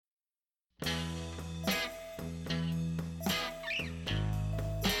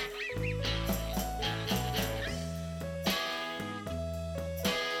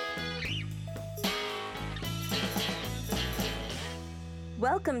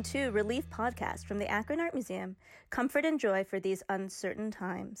Welcome to Relief Podcast from the Akron Art Museum, Comfort and Joy for These Uncertain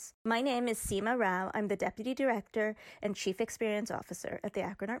Times. My name is Seema Rao. I'm the Deputy Director and Chief Experience Officer at the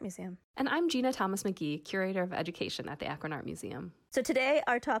Akron Art Museum. And I'm Gina Thomas McGee, Curator of Education at the Akron Art Museum. So today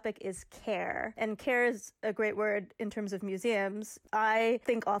our topic is care, and care is a great word in terms of museums. I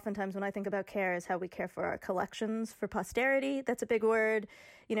think oftentimes when I think about care is how we care for our collections for posterity. That's a big word.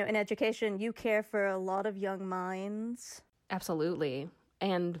 You know, in education, you care for a lot of young minds. Absolutely.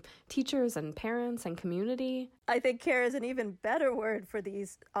 And teachers and parents and community. I think care is an even better word for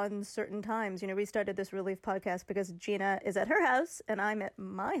these uncertain times. You know, we started this Relief podcast because Gina is at her house and I'm at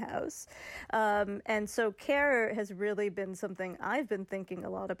my house. And so care has really been something I've been thinking a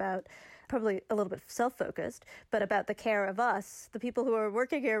lot about, probably a little bit self-focused, but about the care of us, the people who are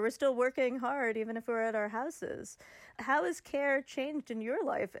working here. We're still working hard, even if we're at our houses. How has care changed in your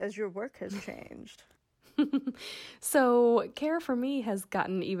life as your work has changed? So care for me has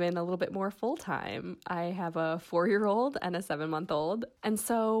gotten even a little bit more full-time. I have a 4-year-old and a 7-month-old. And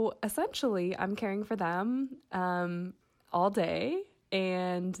so essentially I'm caring for them all day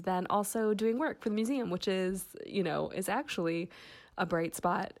and then also doing work for the museum, which is actually a bright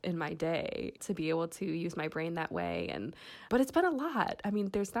spot in my day to be able to use my brain that way. But it's been a lot. I mean,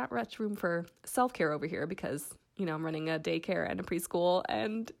 there's not much room for self-care over here because, I'm running a daycare and a preschool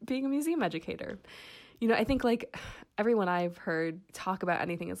and being a museum educator. I think like everyone I've heard talk about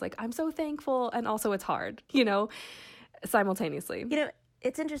anything is like, I'm so thankful. And also it's hard, simultaneously.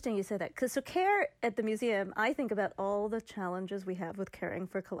 It's interesting you say that because so care at the museum, I think about all the challenges we have with caring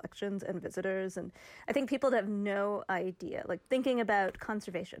for collections and visitors. And I think people have no idea, like thinking about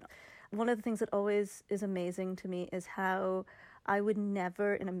conservation. One of the things that always is amazing to me is how I would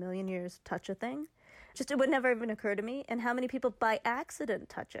never in a million years touch a thing. It would never even occur to me. And how many people by accident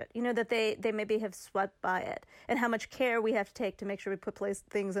touch it, that they maybe have swept by it, and how much care we have to take to make sure we put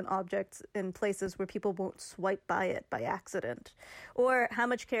things and objects in places where people won't swipe by it by accident. Or how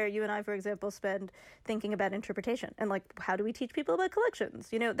much care you and I, for example, spend thinking about interpretation and like, how do we teach people about collections?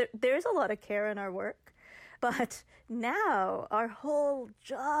 There's a lot of care in our work. But now our whole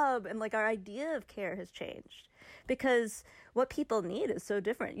job and like our idea of care has changed because what people need is so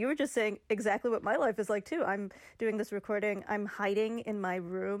different. You were just saying exactly what my life is like too. I'm doing this recording. I'm hiding in my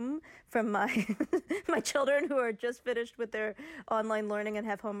room from my my children who are just finished with their online learning and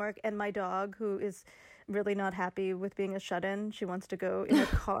have homework, and my dog who is really not happy with being a shut-in. She wants to go in a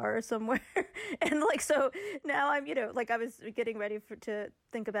car somewhere. And so now I'm, I was getting ready to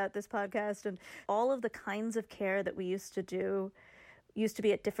think about this podcast, and all of the kinds of care that we used to do used to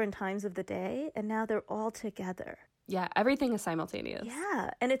be at different times of the day, and now they're all together. Yeah, everything is simultaneous.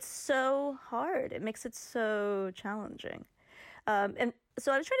 Yeah, and it's so hard. It makes it so challenging. And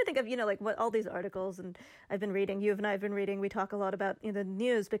so I was trying to think of, what all these articles and I've been reading, you and I have been reading, we talk a lot about the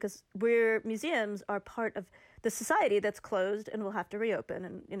news because museums are part of the society that's closed and will have to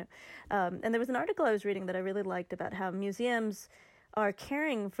reopen. And there was an article I was reading that I really liked about how museums are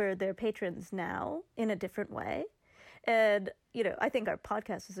caring for their patrons now in a different way. And, I think our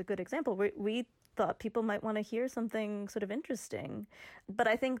podcast is a good example. We thought people might want to hear something sort of interesting. But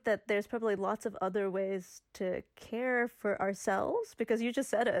I think that there's probably lots of other ways to care for ourselves because you just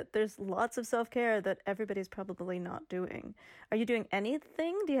said it. There's lots of self-care that everybody's probably not doing. Are you doing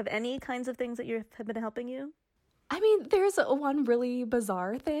anything? Do you have any kinds of things that have been helping you? I mean, there's one really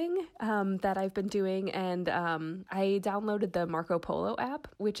bizarre thing that I've been doing, and I downloaded the Marco Polo app,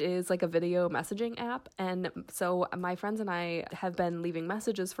 which is like a video messaging app. And so my friends and I have been leaving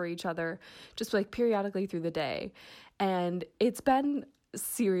messages for each other just like periodically through the day. And it's been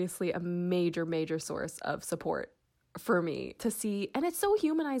seriously a major, major source of support for me to see. And it's so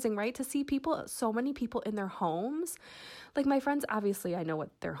humanizing, right? To see so many people in their homes. Like my friends, obviously I know what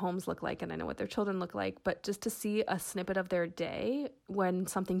their homes look like and I know what their children look like, but just to see a snippet of their day when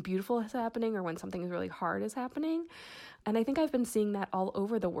something beautiful is happening or when something really hard is happening. And I think I've been seeing that all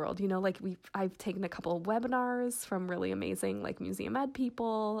over the world. I've taken a couple of webinars from really amazing like museum ed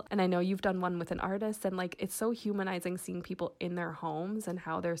people. And I know you've done one with an artist, and like, it's so humanizing seeing people in their homes and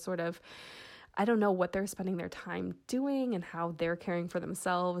how they're sort of, I don't know what they're spending their time doing and how they're caring for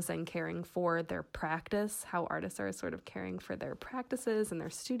themselves and caring for their practice, how artists are sort of caring for their practices and their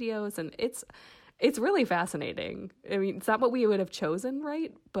studios. And it's really fascinating. I mean, it's not what we would have chosen,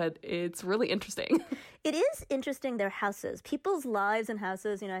 right? But it's really interesting. It is interesting, their houses, people's lives and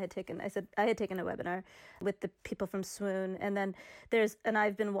houses. I had taken a webinar with the people from Swoon, and then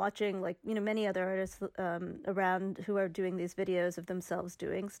I've been watching many other artists around who are doing these videos of themselves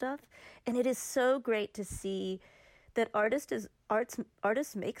doing stuff. And it is so great to see that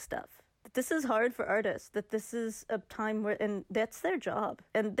artists make stuff. that this is hard for artists, that this is a time where, and that's their job.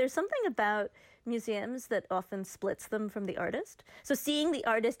 And there's something about museums that often splits them from the artist. So seeing the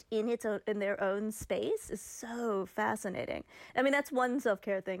artist in their own space is so fascinating. I mean, that's one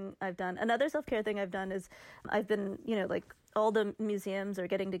self-care thing I've done. Another self-care thing I've done is I've been, like all the museums are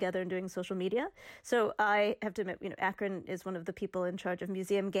getting together and doing social media. So I have to admit, Akron is one of the people in charge of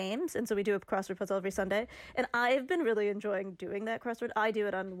museum games. And so we do a crossword puzzle every Sunday. And I've been really enjoying doing that crossword. I do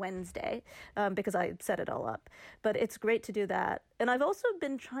it on Wednesday because I set it all up. But it's great to do that. And I've also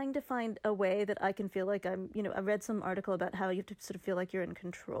been trying to find a way that I can feel like I read some article about how you have to sort of feel like you're in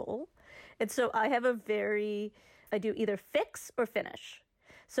control. And so I do either fix or finish.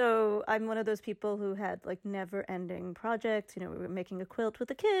 So I'm one of those people who had like never-ending projects. We were making a quilt with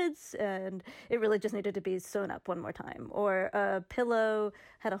the kids, and it really just needed to be sewn up one more time. Or a pillow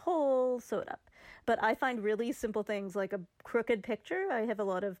had a hole, sew it up. But I find really simple things like a crooked picture. I have a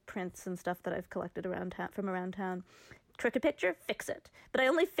lot of prints and stuff that I've collected from around town. Crooked picture, fix it. But I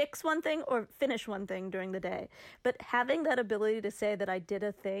only fix one thing or finish one thing during the day. But having that ability to say that I did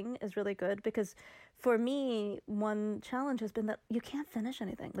a thing is really good, because for me, one challenge has been that you can't finish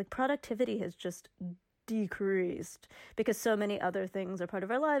anything. Like productivity has just decreased because so many other things are part of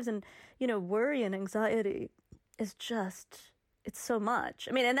our lives. And, worry and anxiety is just, it's so much.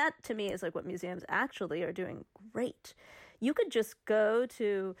 I mean, and that to me is like what museums actually are doing great. You could just go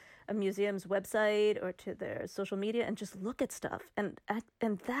to a museum's website or to their social media and just look at stuff. And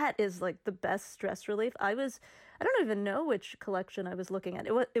that is like the best stress relief. I don't even know which collection I was looking at.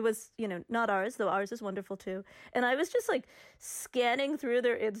 It was not ours, though ours is wonderful too. And I was just like scanning through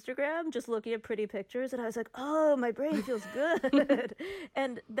their Instagram, just looking at pretty pictures. And I was like, oh, my brain feels good.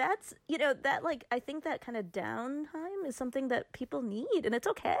 And that's, I think that kind of downtime is something that people need, and it's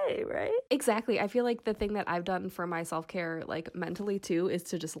okay, right? Exactly. I feel like the thing that I've done for my self-care, like mentally too, is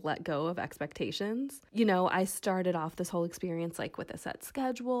to just let go of expectations. I started off this whole experience like with a set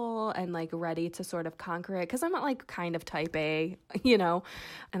schedule and like ready to sort of conquer it, because I'm not like kind of type A, and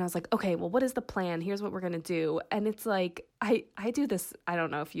I was like, okay, well, what is the plan? Here's what we're going to do. And it's like, I do this, I don't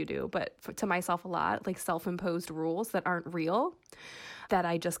know if you do, but to myself a lot, like self-imposed rules that aren't real, that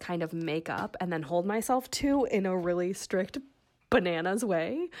I just kind of make up and then hold myself to in a really strict bananas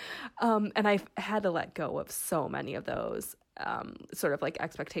way. And I've had to let go of so many of those sort of like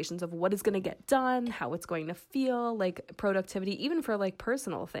expectations of what is going to get done, how it's going to feel, like productivity, even for like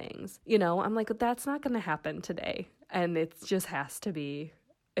personal things. I'm like, that's not going to happen today. And it just has to be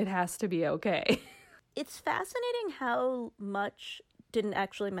okay. It's fascinating how much didn't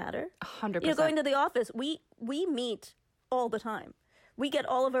actually matter. 100%. Going to the office, we meet all the time. We get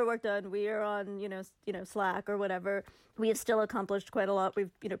all of our work done. We are on, Slack or whatever. We have still accomplished quite a lot. We've,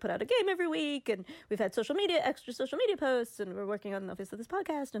 put out a game every week, and we've had extra social media posts, and we're working on obviously this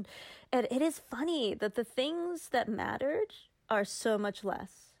podcast. And it is funny that the things that mattered are so much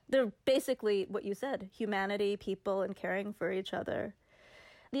less. They're basically what you said, humanity, people, and caring for each other.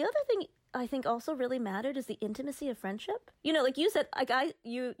 The other thing I think also really mattered is the intimacy of friendship. Like you said,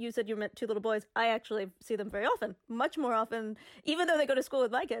 you said you met two little boys. I actually see them very often, much more often, even though they go to school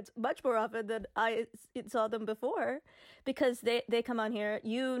with my kids, much more often than I saw them before, because they come on here.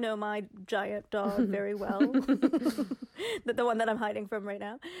 My giant dog very well, the one that I'm hiding from right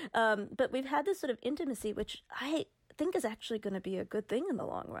now. But we've had this sort of intimacy, which I think is actually going to be a good thing in the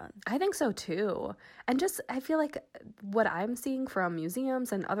long run. I think so too. And just, I feel like what I'm seeing from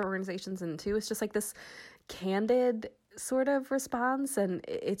museums and other organizations and too is just like this candid sort of response, and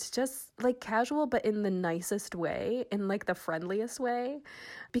it's just like casual, but in the nicest way, in like the friendliest way,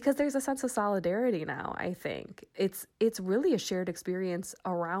 because there's a sense of solidarity now. I think it's really a shared experience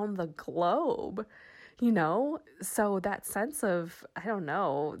around the globe. So that sense of, I don't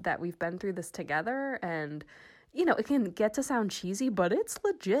know, that we've been through this together, and it can get to sound cheesy, but it's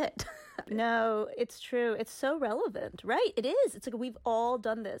legit. No, it's true. It's so relevant, right? It is. It's like we've all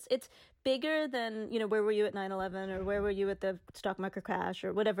done this. It's bigger than, where were you at 9/11 or where were you at the stock market crash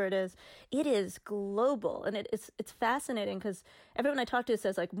or whatever it is. It is global, and it's fascinating because everyone I talk to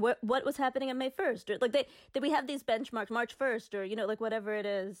says like, what was happening on May 1st, or like that we have these benchmarks March 1st, or like whatever it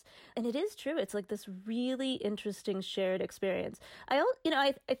is, and it is true. It's like this really interesting shared experience.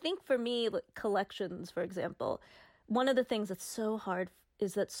 I think for me, like collections, for example, one of the things that's so hard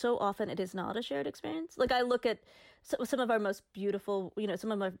is that so often it is not a shared experience. Like I look at some of our most beautiful,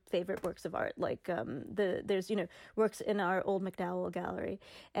 some of my favorite works of art, like there's works in our old McDowell gallery,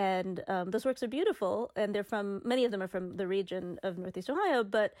 and those works are beautiful, and many of them are from the region of Northeast Ohio,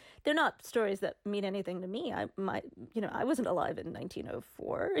 but they're not stories that mean anything to me. I wasn't alive in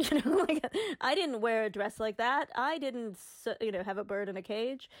 1904. Like I didn't wear a dress like that. I didn't have a bird in a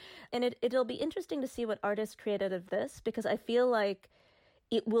cage, and it'll be interesting to see what artists create out of this, because I feel like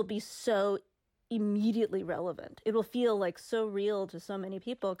it will be so immediately relevant. It will feel like so real to so many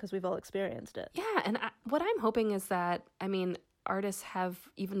people because we've all experienced it. Yeah, and what I'm hoping is that, artists have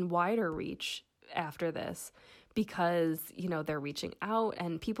even wider reach after this, because, they're reaching out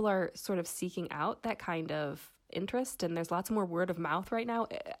and people are sort of seeking out that kind of interest. And there's lots more word of mouth right now,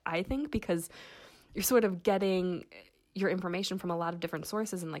 I think, because you're sort of getting your information from a lot of different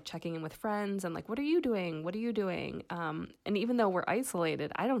sources and like checking in with friends and like, what are you doing? What are you doing? And even though we're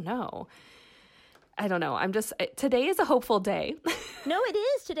isolated, I don't know. Today is a hopeful day. No, it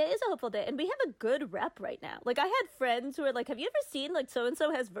is. Today is a hopeful day. And we have a good rep right now. Like I had friends who were like, have you ever seen like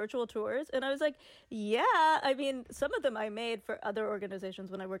so-and-so has virtual tours? And I was like, yeah. Some of them I made for other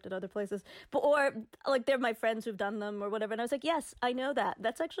organizations when I worked at other places, or like they're my friends who've done them or whatever. And I was like, yes, I know that.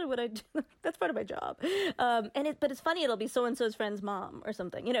 That's actually what I do. That's part of my job. But it's funny. It'll be so-and-so's friend's mom or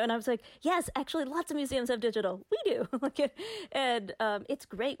something, and I was like, yes, actually lots of museums have digital. We do. And it's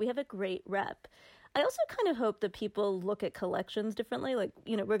great. We have a great rep. I also kind of hope that people look at collections differently. Like,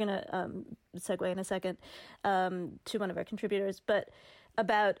 we're going to segue in a second to one of our contributors, but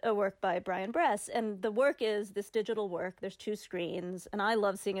about a work by Brian Bress. And the work is this digital work. There's 2 screens, and I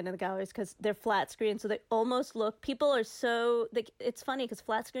love seeing it in the galleries because they're flat screens. So they almost people are it's funny because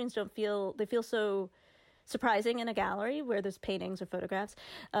flat screens they feel so surprising in a gallery where there's paintings or photographs.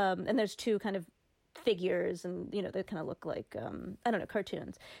 And there's 2 kind of figures, and they kind of look like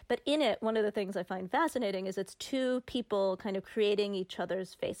cartoons. But in it, one of the things I find fascinating is it's 2 people kind of creating each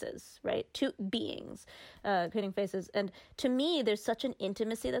other's faces, right? 2 beings creating faces, and to me there's such an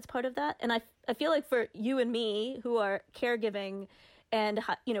intimacy that's part of that. And I feel like for you and me who are caregiving and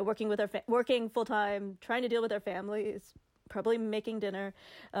working with working full-time, trying to deal with our families, probably making dinner.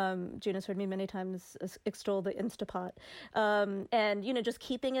 Gina's heard me many times extol the Instapot. And, just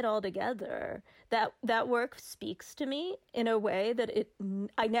keeping it all together. That work speaks to me in a way that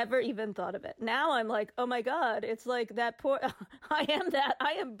I never even thought of it. Now I'm like, oh my God, it's like that poor, I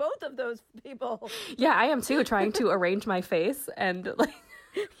am both of those people. Yeah, I am too, trying to arrange my face and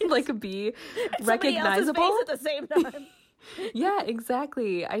like be recognizable. Face at the same time. Yeah,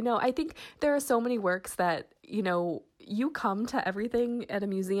 exactly. I know. I think there are so many works that, you come to everything at a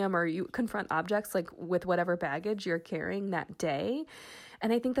museum, or you confront objects like with whatever baggage you're carrying that day.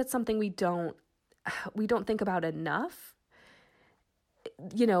 And I think that's something we don't think about enough.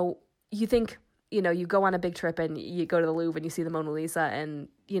 You think, you go on a big trip and you go to the Louvre and you see the Mona Lisa and,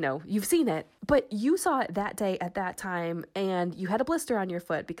 you've seen it, but you saw it that day at that time and you had a blister on your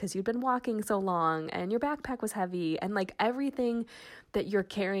foot because you'd been walking so long and your backpack was heavy, and like everything that you're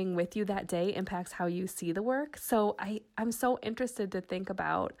carrying with you that day impacts how you see the work. So I'm so interested to think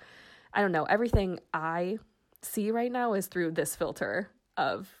about, everything I see right now is through this filter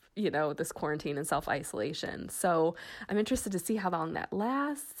of, this quarantine and self-isolation. So I'm interested to see how long that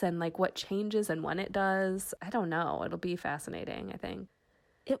lasts and like what changes and when it does. I don't know. It'll be fascinating, I think.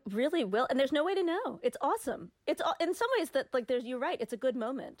 It really will. And there's no way to know. It's awesome. It's in some ways that you're right. It's a good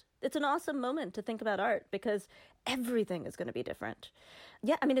moment. It's an awesome moment to think about art because everything is going to be different.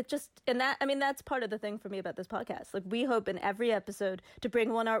 Yeah. That's part of the thing for me about this podcast. Like we hope in every episode to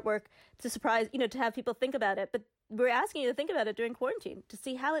bring one artwork to surprise, to have people think about it, but we're asking you to think about it during quarantine to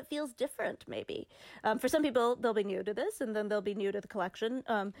see how it feels different, maybe. For some people, they'll be new to this and then they'll be new to the collection.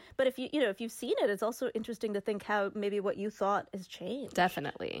 But if you've seen it, it's also interesting to think how maybe what you thought has changed.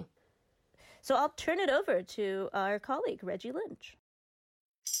 Definitely. So I'll turn it over to our colleague, Reggie Lynch.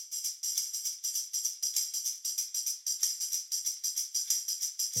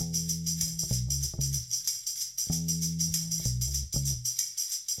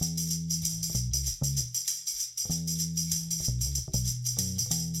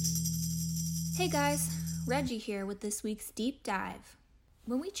 Hey guys, Reggie here with this week's deep dive.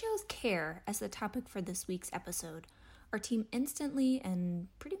 When we chose care as the topic for this week's episode, our team instantly and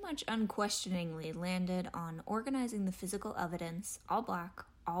pretty much unquestioningly landed on Organizing the Physical Evidence, All Black,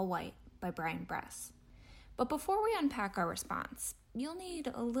 All White by Brian Bress. But before we unpack our response, you'll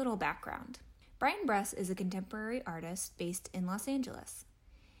need a little background. Brian Bress is a contemporary artist based in Los Angeles.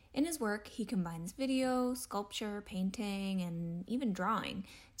 In his work, he combines video, sculpture, painting, and even drawing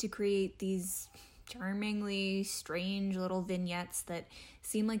to create these charmingly strange little vignettes that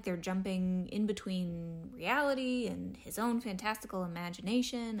seem like they're jumping in between reality and his own fantastical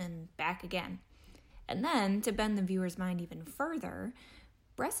imagination and back again. And then, to bend the viewer's mind even further,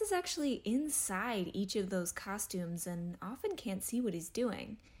 Bress is actually inside each of those costumes and often can't see what he's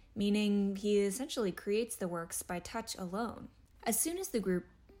doing, meaning he essentially creates the works by touch alone. As soon as the group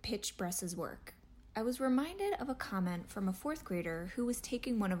pitched Bress's work, I was reminded of a comment from a 4th grader who was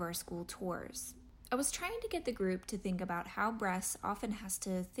taking one of our school tours. I was trying to get the group to think about how Bress often has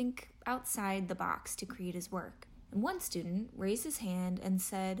to think outside the box to create his work. And one student raised his hand and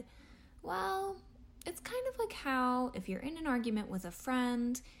said, well, it's kind of like how if you're in an argument with a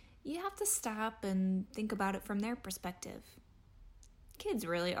friend, you have to stop and think about it from their perspective. Kids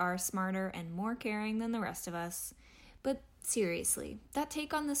really are smarter and more caring than the rest of us. But seriously, that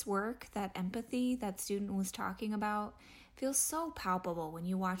take on this work, that empathy that student was talking about, feels so palpable when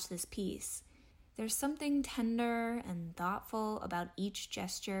you watch this piece. There's something tender and thoughtful about each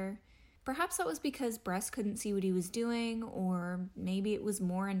gesture. Perhaps that was because Bress couldn't see what he was doing, or maybe it was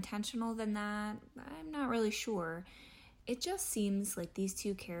more intentional than that. I'm not really sure. It just seems like these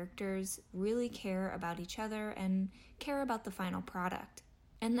two characters really care about each other and care about the final product.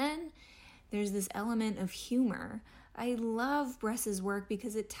 And then there's this element of humor. I love Bress's work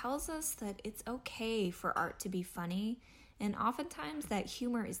because it tells us that it's okay for art to be funny, and oftentimes that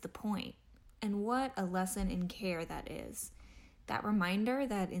humor is the point. And what a lesson in care that is. That reminder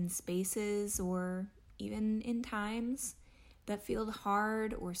that in spaces or even in times that feel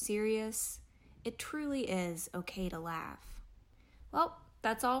hard or serious, it truly is okay to laugh. Well,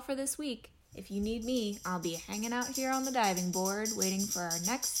 that's all for this week. If you need me, I'll be hanging out here on the diving board waiting for our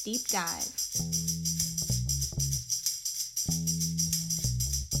next deep dive.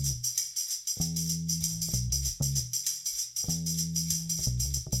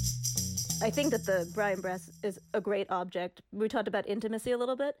 I think that the Brian Bress is a great object. We talked about intimacy a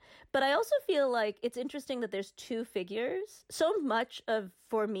little bit, but I also feel like it's interesting that there's two figures. So much of,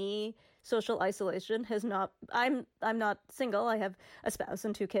 for me, social isolation has not, I'm not single. I have a spouse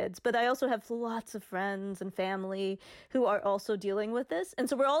and 2 kids, but I also have lots of friends and family who are also dealing with this. And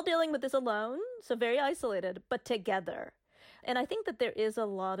so we're all dealing with this alone, so very isolated, but together. And I think that there is a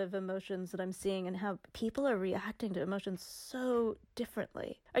lot of emotions that I'm seeing and how people are reacting to emotions so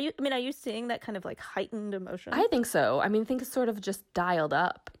differently. Are you seeing that kind of like heightened emotion? I think so. I think it's sort of just dialed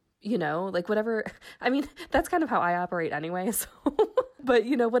up, like whatever. That's kind of how I operate anyway. So, but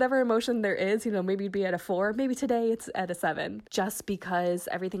whatever emotion there is, maybe it'd be at a 4, maybe today it's at a 7, just because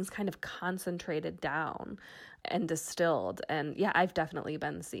everything's kind of concentrated down and distilled. And yeah, I've definitely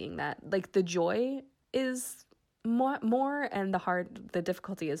been seeing that. Like the joy is more and the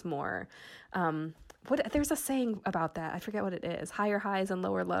difficulty is more. There's a saying about that. I forget what it is. Higher highs and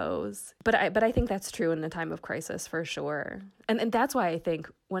lower lows. But I think that's true in a time of crisis for sure. And that's why I think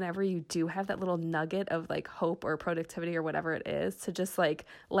whenever you do have that little nugget of like hope or productivity or whatever it is, to just like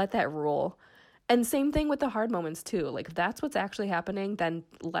let that rule. And same thing with the hard moments too. Like if that's what's actually happening, then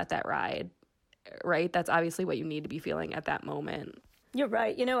let that ride, right? That's obviously what you need to be feeling at that moment. You're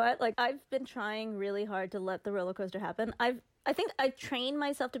right. You know what? Like I've been trying really hard to let the roller coaster happen. I think I trained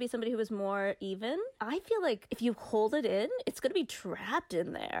myself to be somebody who was more even. I feel like if you hold it in, it's going to be trapped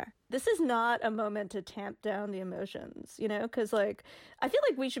in there. This is not a moment to tamp down the emotions, because like I feel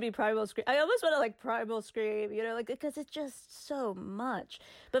like we should be primal scream. I almost want to like primal scream, because it's just so much.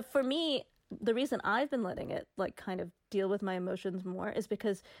 But for me, the reason I've been letting it like kind of deal with my emotions more is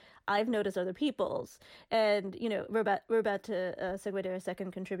because I've noticed other people's, and we're about to segue to our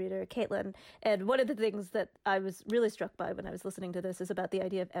second contributor, Caitlin. And one of the things that I was really struck by when I was listening to this is about the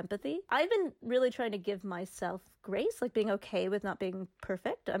idea of empathy. I've been really trying to give myself grace, like being okay with not being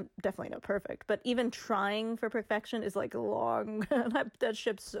perfect. I'm definitely not perfect, but even trying for perfection is like long. That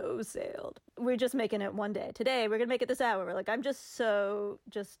ship's so sailed. We're just making it one day. Today we're gonna make it this hour. Like I'm just so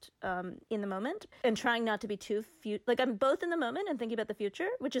in the moment and trying not to be too like I'm both in the moment and thinking about the future,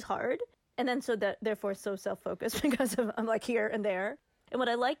 which is hard. And then so that therefore so self-focused because I'm like here and there. And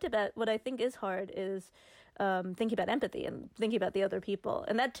what I think is hard is thinking about empathy and thinking about the other people.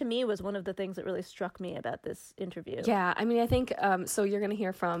 And that to me was one of the things that really struck me about this interview. Yeah, I think, so you're going to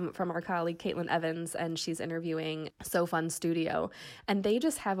hear from our colleague, Caitlin Evans, and she's interviewing So Fun Studio. And they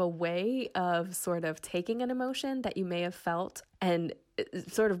just have a way of sort of taking an emotion that you may have felt and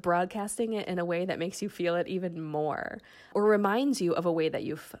sort of broadcasting it in a way that makes you feel it even more or reminds you of a way that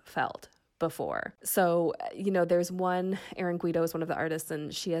you've felt before. So, there's one, Erin Guido is one of the artists,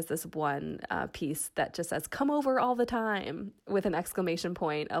 and she has this one piece that just says, "Come over all the time," with an exclamation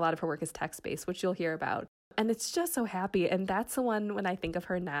point. A lot of her work is text-based, which you'll hear about. And it's just so happy. And that's the one, when I think of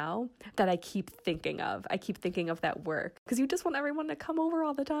her now, that I keep thinking of. I keep thinking of that work because you just want everyone to come over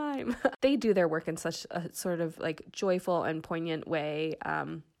all the time. They do their work in such a sort of like joyful and poignant way.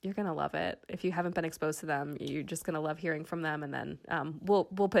 You're going to love it. If you haven't been exposed to them, you're just going to love hearing from them. And then we'll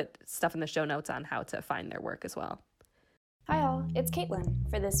put stuff in the show notes on how to find their work as well. Hi all, it's Caitlin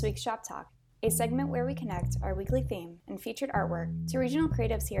for this week's Shop Talk, a segment where we connect our weekly theme and featured artwork to regional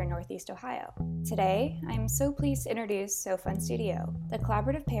creatives here in Northeast Ohio. Today, I'm so pleased to introduce So Fun Studio, the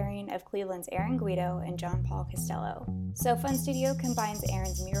collaborative pairing of Cleveland's Aaron Guido and John Paul Costello. So Fun Studio combines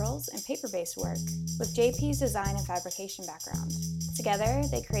Aaron's murals and paper-based work with JP's design and fabrication background. Together,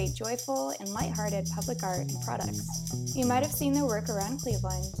 they create joyful and lighthearted public art and products. You might have seen their work around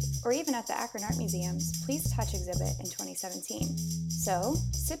Cleveland, or even at the Akron Art Museum's Please Touch exhibit in 2017. So,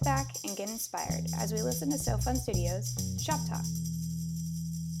 sit back and get inspired as we listen to So Fun Studios' Shop Talk.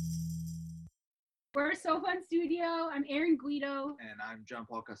 We're So Fun Studio. I'm Aaron Guido. And I'm John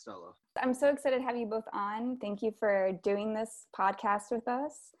Paul Costello. I'm so excited to have you both on. Thank you for doing this podcast with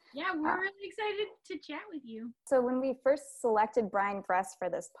us. Yeah, we're really excited to chat with you. So when we first selected Brian Bress for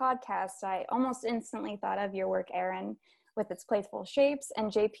this podcast, I almost instantly thought of your work, Aaron, with its playful shapes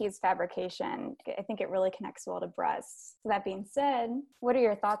and JP's fabrication. I think it really connects well to Bress. So that being said, what are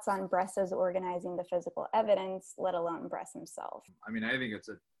your thoughts on Bress's organizing the physical evidence, let alone Bress himself? I mean, I think it's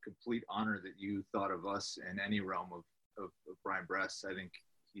a complete honor that you thought of us in any realm of Brian Bress. I think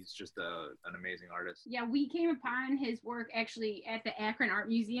he's just an amazing artist. Yeah, we came upon his work actually at the Akron Art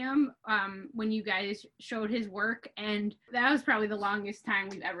Museum when you guys showed his work, and that was probably the longest time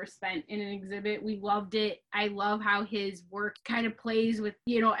we've ever spent in an exhibit. We loved it. I love how his work kind of plays with,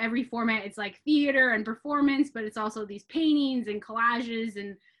 every format. It's like theater and performance, but it's also these paintings and collages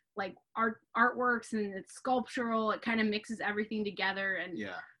and like artworks, and it's sculptural. It kind of mixes everything together. And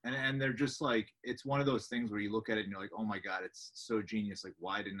yeah, and they're just like, it's one of those things where you look at it and you're like, oh my god, it's so genius. Like,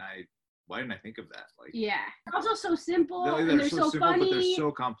 why didn't I think of that? Like, yeah, also so simple. They're so simple, funny, but they're so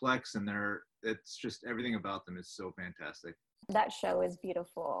complex, and it's just everything about them is so fantastic. That show is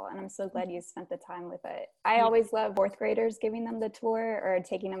beautiful, and I'm so glad you spent the time with it. I always love fourth graders giving them the tour or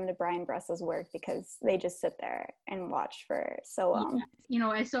taking them to Brian Bress's work because they just sit there and watch for so long.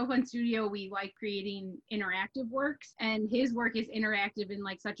 Yeah. At So Fun Studio, we like creating interactive works, and his work is interactive in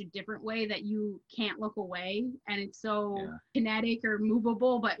like such a different way that you can't look away, and it's so kinetic or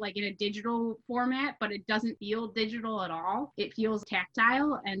movable, but like in a digital format, but it doesn't feel digital at all. It feels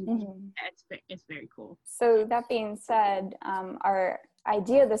tactile, and it's very cool. So that being said, our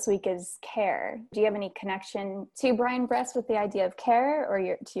idea this week is care. Do you have any connection to Brian Bress with the idea of care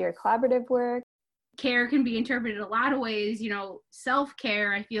or to your collaborative work? Care can be interpreted a lot of ways.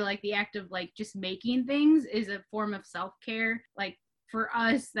 Self-care, I feel like the act of like just making things is a form of self-care. Like for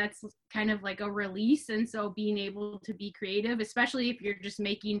us, that's kind of like a release. And so being able to be creative, especially if you're just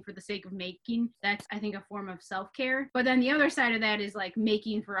making for the sake of making, that's, I think, a form of self-care. But then the other side of that is like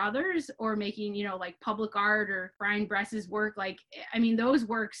making for others, or making, like public art or Brian Bress's work. Like, I mean, those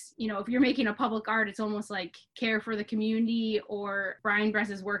works, if you're making a public art, it's almost like care for the community. Or Brian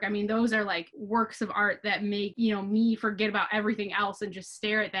Bress's work, I mean, those are like works of art that make, me forget about everything else and just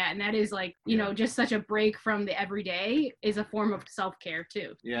stare at that. And that is like, just such a break from the everyday, is a form of self-care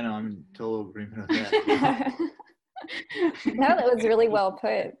too. Yeah, no, I'm in total agreement with that. No, that was really well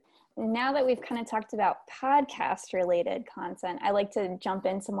put. Now that we've kind of talked about podcast related content, I like to jump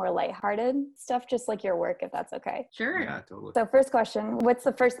into more lighthearted stuff, just like your work, if that's okay. Sure. Yeah, totally. So first question, what's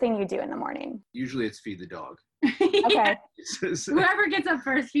the first thing you do in the morning? Usually it's feed the dog. Okay. Whoever gets up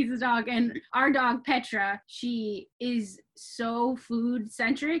first feeds the dog. And our dog Petra, she is so food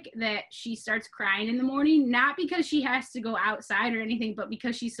centric that she starts crying in the morning, not because she has to go outside or anything, but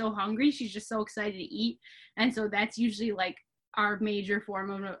because she's so hungry. She's just so excited to eat. And so that's usually like our major form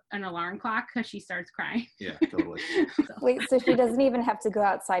of an alarm clock, because she starts crying. Yeah, totally. Wait, so she doesn't even have to go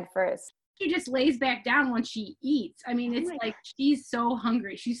outside first? She just lays back down once she eats. I mean, it's like she's so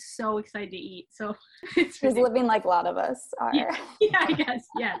hungry. She's so excited to eat. So she's living like a lot of us are. Yeah, I guess.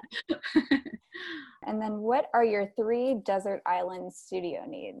 Yeah. And then what are your 3 desert island studio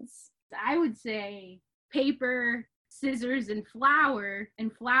needs? I would say paper, scissors, and flour.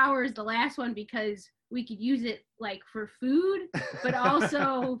 And flour is the last one because we could use it like for food, but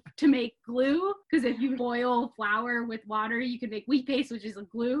also to make glue. Because if you boil flour with water, you could make wheat paste, which is a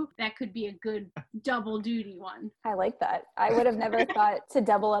glue. That could be a good double duty one. I like that. I would have never thought to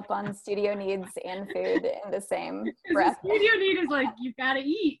double up on studio needs and food in the same breath. The studio need is like, you've got to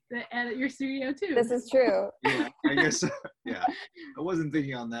eat at your studio too. This is true. Yeah, I guess, yeah. I wasn't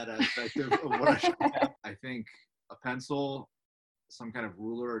thinking on that aspect of what I should have. I think a pencil, some kind of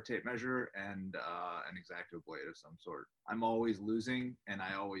ruler or tape measure and an X-Acto blade of some sort. I'm always losing and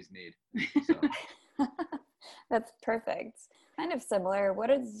I always need. So. That's perfect. Kind of similar. What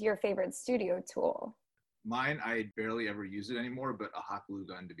is your favorite studio tool? Mine, I barely ever use it anymore, but a hot glue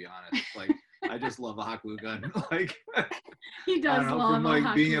gun, to be honest. Like, I just love a hot glue gun. Like, He does I don't know, love from a like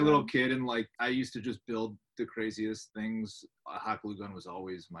hot being a glue little gun. kid and like I used to just build the craziest things. A hot glue gun was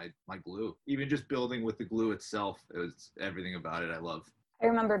always my glue. Even just building with the glue itself, it was everything about it I love. I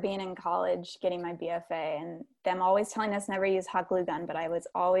remember being in college getting my BFA and them always telling us never use hot glue gun, but I was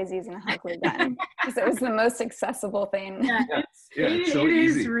always using a hot glue gun because it was the most accessible thing. Yeah, It's so it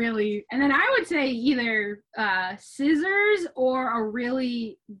easy. is really. And then I would say either scissors or a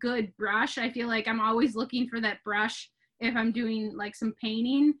really good brush. I feel like I'm always looking for that brush if I'm doing like some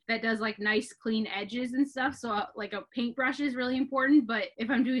painting that does like nice clean edges and stuff. So like a paintbrush is really important. But if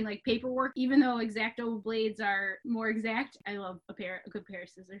I'm doing like paperwork, even though X-Acto blades are more exact, I love a good pair of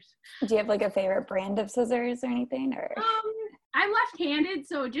scissors. Do you have like a favorite brand of scissors or anything? Or I'm left-handed,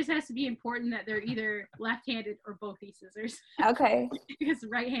 so it just has to be important that they're either left-handed or both these scissors. okay. Because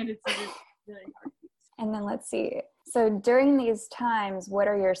right-handed scissors are really hard. And then let's see. So during these times, what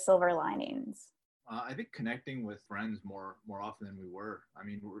are your silver linings? I think connecting with friends more often than we were. I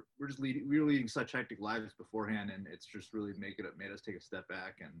mean, we're just we were leading such hectic lives beforehand, and it's just really made us take a step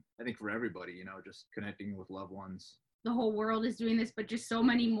back. And I think for everybody, you know, just connecting with loved ones. The whole world is doing this, but just so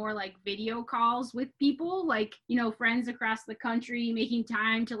many more like video calls with people, like, you know, friends across the country, making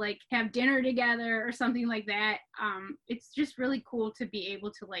time to like have dinner together or something like that. It's just really cool to be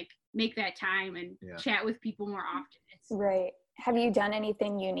able to like make that time and chat with people more often. Right. Have you done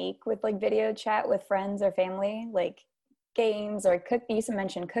anything unique with like video chat with friends or family, like games or you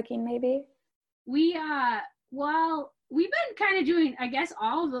mentioned cooking maybe? We've been kind of doing, I guess,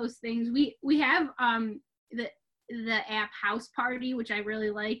 all of those things. We have the app House Party, which I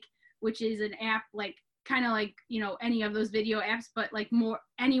really like, which is an app like kind of like, you know, any of those video apps, but like more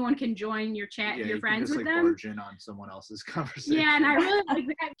anyone can join your chat, your friends just, with like, them. barge in on someone else's conversation. Yeah, and I really like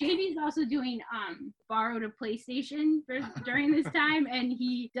that. JD's also doing borrowed a PlayStation during this time, and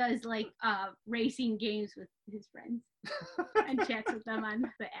he does like racing games with his friends and chats with them on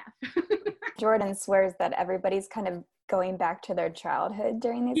the app. Jordan swears that everybody's kind of going back to their childhood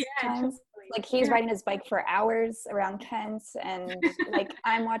during these times. Totally. Like he's riding his bike for hours around Kent, and like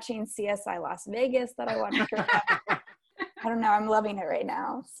I'm watching CSI Las Vegas that I watched growing up. I don't know, I'm loving it right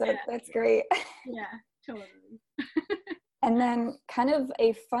now. So that's great. Yeah, totally. And then kind of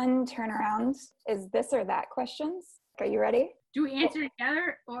a fun turnaround is this or that questions. Are you ready? Do we answer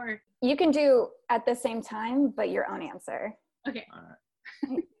together or? You can do at the same time, but your own answer. Okay. All right.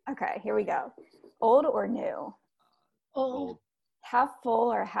 Okay, here we go. Old or new? Old. Half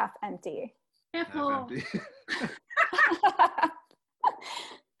full or half empty? Half full.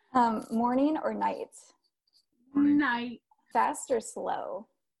 Morning or night? Morning. Night. Fast or slow?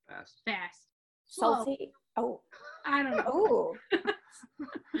 Fast. Salty? Oh. I don't know. Oh.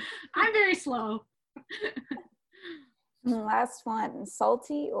 I'm very slow. Last one,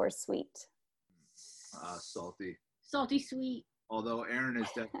 salty or sweet? Salty. Salty sweet. Although Aaron is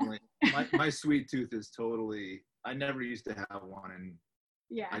definitely, my sweet tooth is totally, I never used to have one, and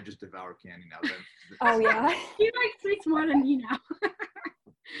I just devour candy now. Oh, yeah? You like sweets more than me now.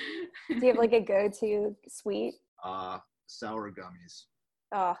 Do you have like a go-to sweet? Sour gummies.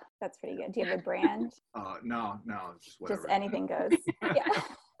 Oh, that's pretty good. Do you have a brand? No, just whatever. Just anything goes. Yeah.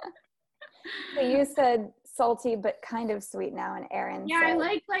 So you said salty but kind of sweet now, and Aaron Yeah, said, I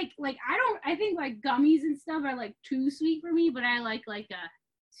like I think like gummies and stuff are like too sweet for me, but I like a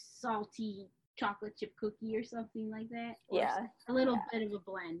salty chocolate chip cookie or something like that. Or yeah, a little bit of a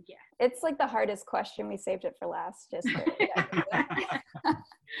blend. Yeah. It's like the hardest question. We saved it for last, just for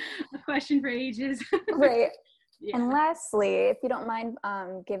A question for ages. Right. Yeah. And lastly, if you don't mind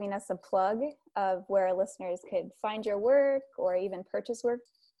giving us a plug of where our listeners could find your work or even purchase work.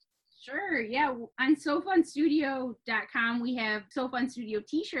 Sure, yeah. On SoFunStudio.com, we have SoFun Studio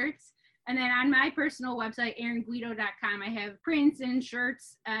t-shirts. And then on my personal website, aaronguido.com, I have prints and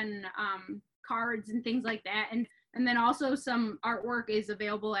shirts and cards and things like that. And then also some artwork is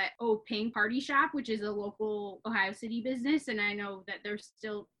available at Ping Party Shop, which is a local Ohio City business. And I know that they're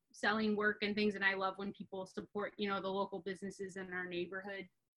still selling work and things, and I love when people support, you know, the local businesses in our neighborhood.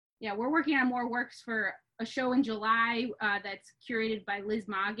 Yeah, we're working on more works for a show in July that's curated by Liz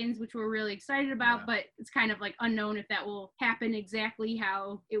Moggins, which we're really excited about, but it's kind of like unknown if that will happen exactly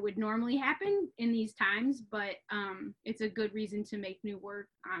how it would normally happen in these times, but it's a good reason to make new work,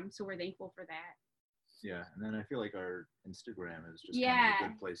 so we're thankful for that. Yeah, and then I feel like our Instagram is just Yeah. kind of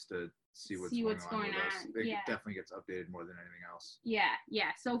a good place to see what's going on with us. It Yeah. definitely gets updated more than anything else. Yeah.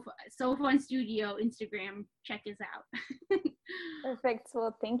 So Fun Studio Instagram, check us out. Perfect.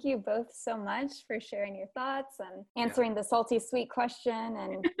 Well, thank you both so much for sharing your thoughts and answering the salty sweet question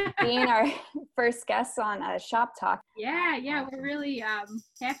and being our first guests on Shop Talk. Yeah, Awesome. We're really happy to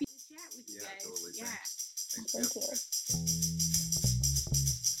chat with you guys. Totally. Yeah. Thanks. Thank you.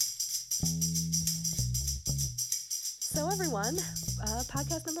 So everyone,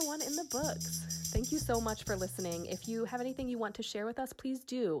 podcast number 1 in the books. Thank you so much for listening. If you have anything you want to share with us, please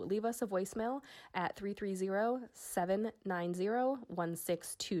do. Leave us a voicemail at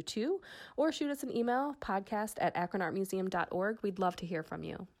 330-790-1622 or shoot us an email, podcast@akronartmuseum.org. We'd love to hear from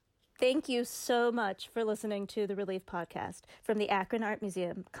you. Thank you so much for listening to the Relief Podcast from the Akron Art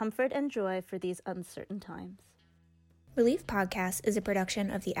Museum. Comfort and joy for these uncertain times. Relief Podcast is a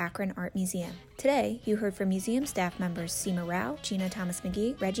production of the Akron Art Museum. Today, you heard from museum staff members Seema Rao, Gina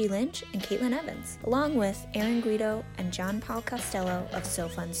Thomas-McGee, Reggie Lynch, and Caitlin Evans, along with Aaron Guido and John Paul Costello of So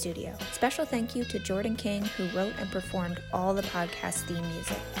Fun Studio. Special thank you to Jordan King, who wrote and performed all the podcast theme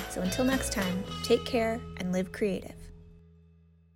music. So until next time, take care and live creative.